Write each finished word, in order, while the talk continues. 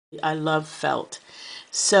I love felt.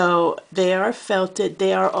 So they are felted.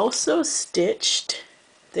 They are also stitched.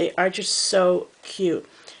 They are just so cute.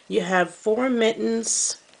 You have 4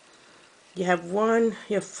 mittens. You have you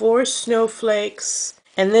have 4 snowflakes.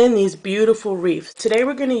 And then these beautiful wreaths. Today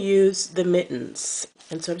we're going to use the mittens.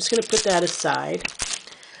 And so I'm just going to put that aside.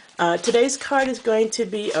 Today's card is going to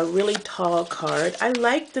be a really tall card. I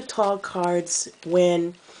like the tall cards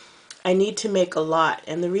when I need to make a lot,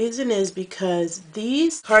 and the reason is because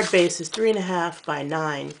these card base is 3.5 by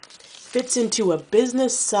 9, fits into a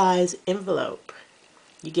business size envelope.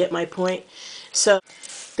 You get my point? So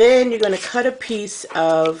then you're going to cut a piece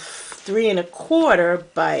of 3.25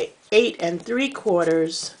 by 8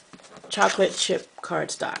 3/4 chocolate chip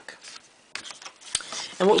cardstock.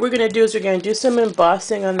 And what we're going to do is we're going to do some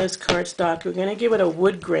embossing on this cardstock. We're going to give it a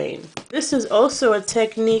wood grain. This is also a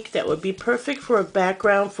technique that would be perfect for a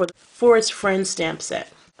background for the Forest Friend stamp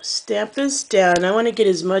set. Stamp this down. I want to get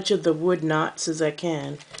as much of the wood knots as I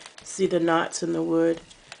can. See the knots in the wood?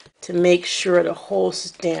 To make sure the whole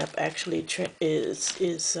stamp actually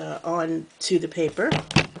is on to the paper.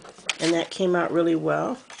 And that came out really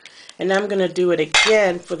well. And I'm going to do it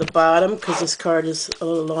again for the bottom because this card is a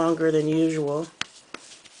little longer than usual.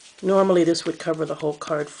 Normally this would cover the whole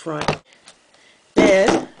card front.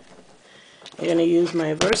 Then I'm going to use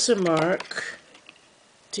my Versamark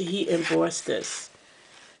to heat emboss this.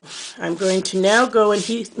 I'm going to now go and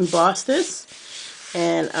heat emboss this,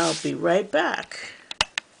 and I'll be right back.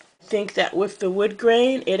 I think that with the wood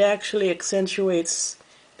grain, it actually accentuates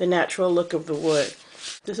the natural look of the wood.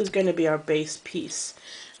 This is going to be our base piece.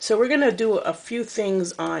 So we're going to do a few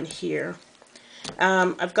things on here.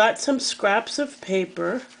 I've got some scraps of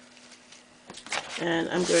paper. And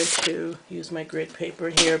I'm going to use my grid paper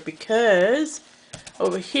here because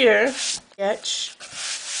over here, sketch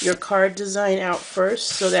your card design out first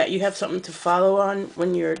so that you have something to follow on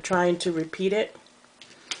when you're trying to repeat it.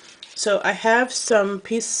 So I have some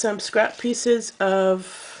scrap pieces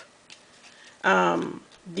of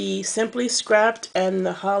the Simply Scrapped and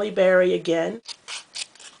the Holly Berry again.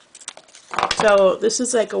 So this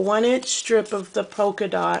is like a 1-inch strip of the polka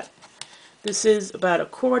dot. This is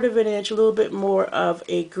about 1/4 inch, a little bit more of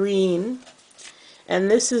a green. And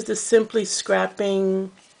this is the Simply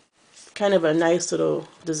Scrapping, kind of a nice little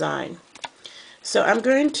design. So I'm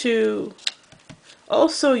going to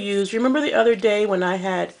also use, remember the other day when I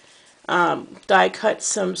had die cut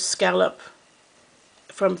some scallop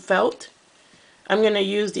from felt? I'm going to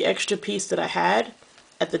use the extra piece that I had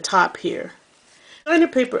at the top here. The designer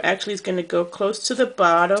paper actually is going to go close to the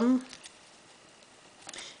bottom.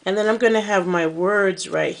 And then I'm going to have my words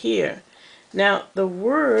right here. Now the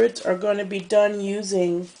words are going to be done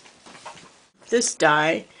using this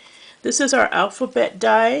die. This is our alphabet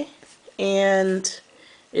die, and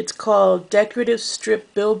it's called Decorative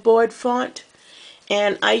Strip Billboard Font.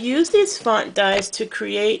 And I use these font dies to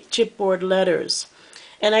create chipboard letters.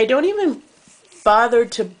 And I don't even bother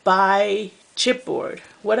to buy chipboard.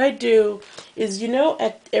 What I do is, you know,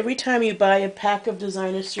 every time you buy a pack of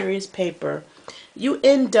Designer Series paper, you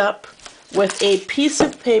end up with a piece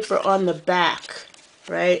of paper on the back,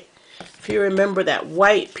 right? If you remember that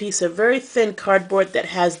white piece of very thin cardboard that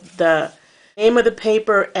has the name of the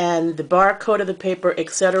paper and the barcode of the paper,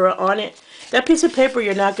 etc. on it, that piece of paper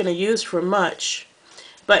you're not going to use for much,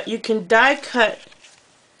 but you can die cut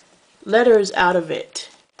letters out of it.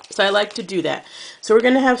 So I like to do that. So we're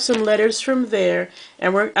going to have some letters from there,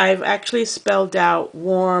 and I've actually spelled out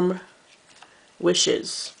warm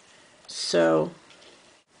wishes. So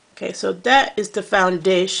okay, so that is the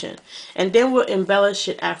foundation, and then we'll embellish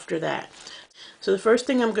it after that. So the first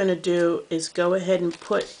thing I'm going to do is go ahead and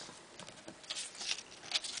put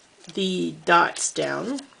the dots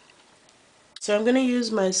down. So I'm going to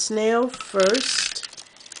use my snail first,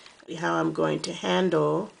 how I'm going to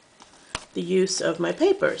handle the use of my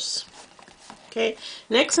papers. Okay,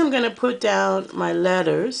 next I'm going to put down my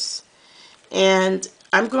letters, and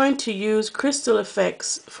I'm going to use Crystal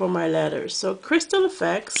Effects for my letters. So Crystal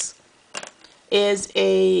Effects is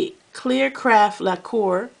a clear craft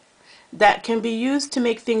lacquer that can be used to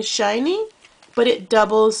make things shiny, but it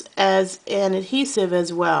doubles as an adhesive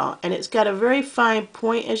as well. And it's got a very fine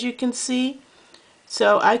point, as you can see.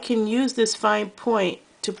 So I can use this fine point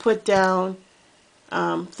to put down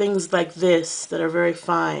things like this that are very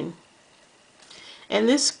fine. And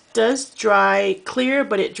this does dry clear,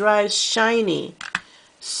 but it dries shiny.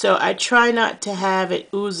 So I try not to have it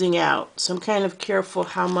oozing out. So I'm kind of careful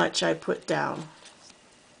how much I put down.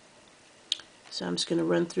 So I'm just going to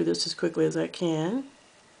run through this as quickly as I can.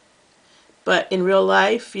 But in real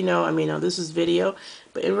life, you know, I mean, this is video,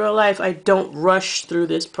 but in real life I don't rush through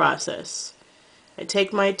this process. I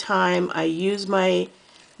take my time. I use my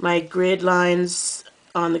grid lines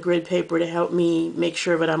on the grid paper to help me make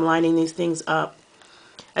sure that I'm lining these things up.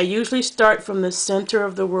 I usually start from the center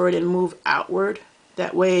of the word and move outward.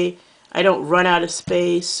 That way I don't run out of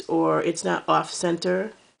space or it's not off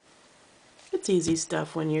center. It's easy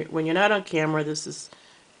stuff when you're not on camera. This is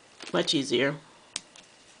much easier.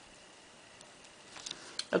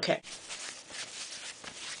 Okay.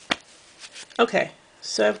 Okay,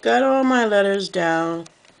 so I've got all my letters down,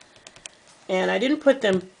 and I didn't put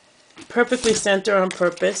them perfectly center on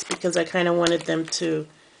purpose because I kind of wanted them to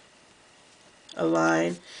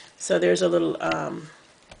align. So there's a little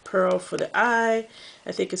pearl for the eye.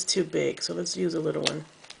 I think it's too big, so let's use a little one.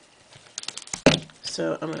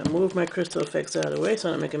 So I'm going to move my crystal effects out of the way so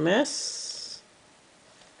I don't make a mess.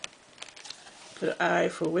 Put an eye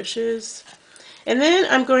for wishes. And then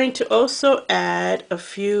I'm going to also add a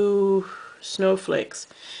few snowflakes.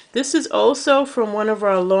 This is also from one of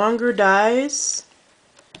our longer dies.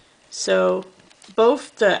 So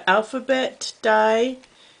both the alphabet die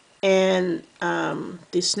and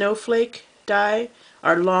the snowflake die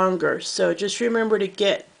are longer. So just remember to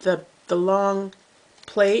get the long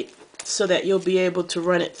plate so that you'll be able to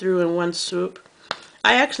run it through in one swoop.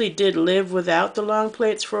 I actually did live without the long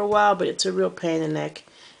plates for a while, but it's a real pain in the neck.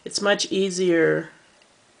 It's much easier.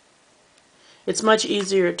 It's much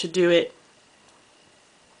easier to do it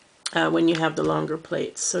when you have the longer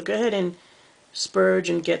plates. So go ahead and spurge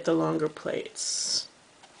and get the longer plates.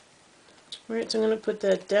 Alright, so I'm going to put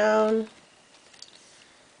that down.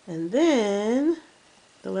 And then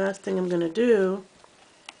the last thing I'm going to do,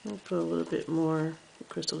 I'll put a little bit more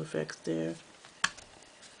crystal effects there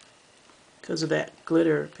because of that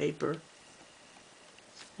glitter paper.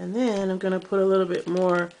 And then I'm going to put a little bit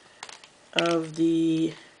more of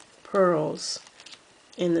the pearls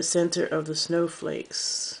in the center of the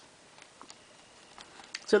snowflakes.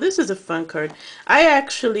 So this is a fun card. I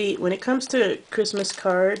actually, when it comes to Christmas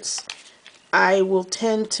cards, I will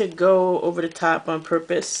tend to go over the top on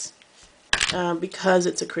purpose because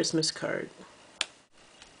it's a Christmas card.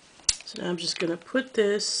 So now I'm just going to put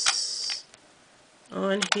this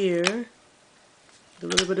on here with a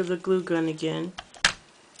little bit of the glue gun again.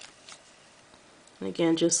 And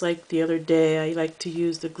again, just like the other day, I like to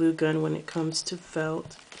use the glue gun when it comes to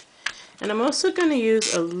felt. And I'm also going to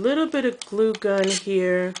use a little bit of glue gun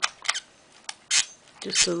here,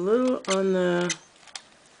 just a little on the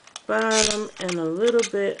bottom and a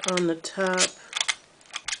little bit on the top.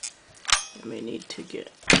 I may need to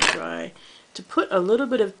get dry to put a little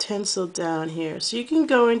bit of tinsel down here. So you can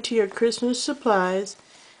go into your Christmas supplies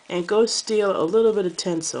and go steal a little bit of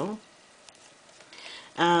tinsel.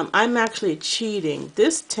 I'm actually cheating.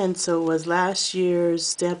 This tinsel was last year's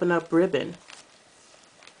Stampin' Up! Ribbon.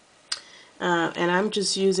 And I'm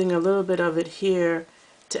just using a little bit of it here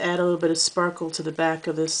to add a little bit of sparkle to the back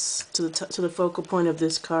of this, to the focal point of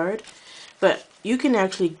this card. But you can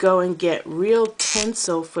actually go and get real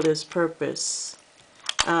tinsel for this purpose.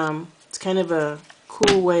 It's kind of a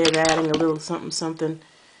cool way of adding a little something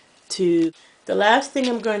to. The last thing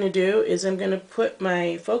I'm going to do is I'm going to put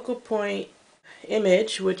my focal point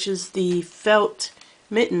image, which is the felt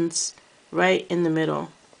mittens, right in the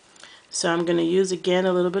middle. So I'm going to use again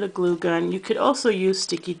a little bit of glue gun. You could also use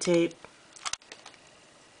sticky tape.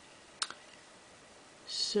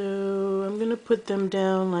 So I'm going to put them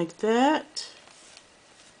down like that.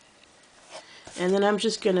 And then I'm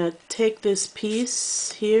just going to take this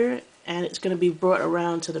piece here and it's going to be brought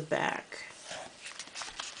around to the back.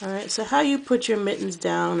 Alright, so how you put your mittens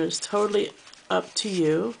down is totally up to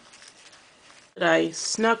you. But I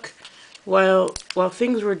snuck, while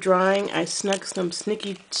things were drying, I snuck some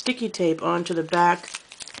sticky tape onto the back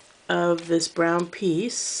of this brown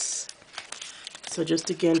piece. So just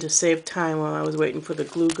again to save time while I was waiting for the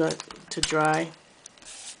glue gun to dry.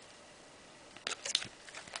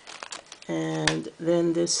 And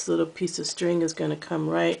then this little piece of string is going to come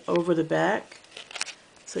right over the back.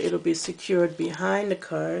 So it'll be secured behind the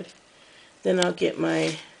card. Then I'll get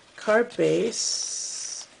my card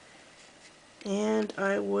base and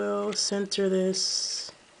I will center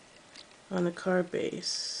this on the card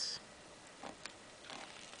base.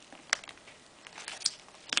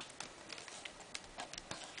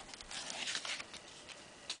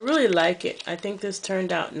 I really like it. I think this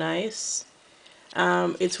turned out nice.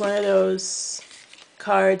 It's one of those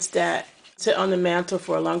cards that sit on the mantle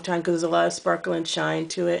for a long time because there's a lot of sparkle and shine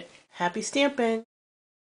to it. Happy stamping!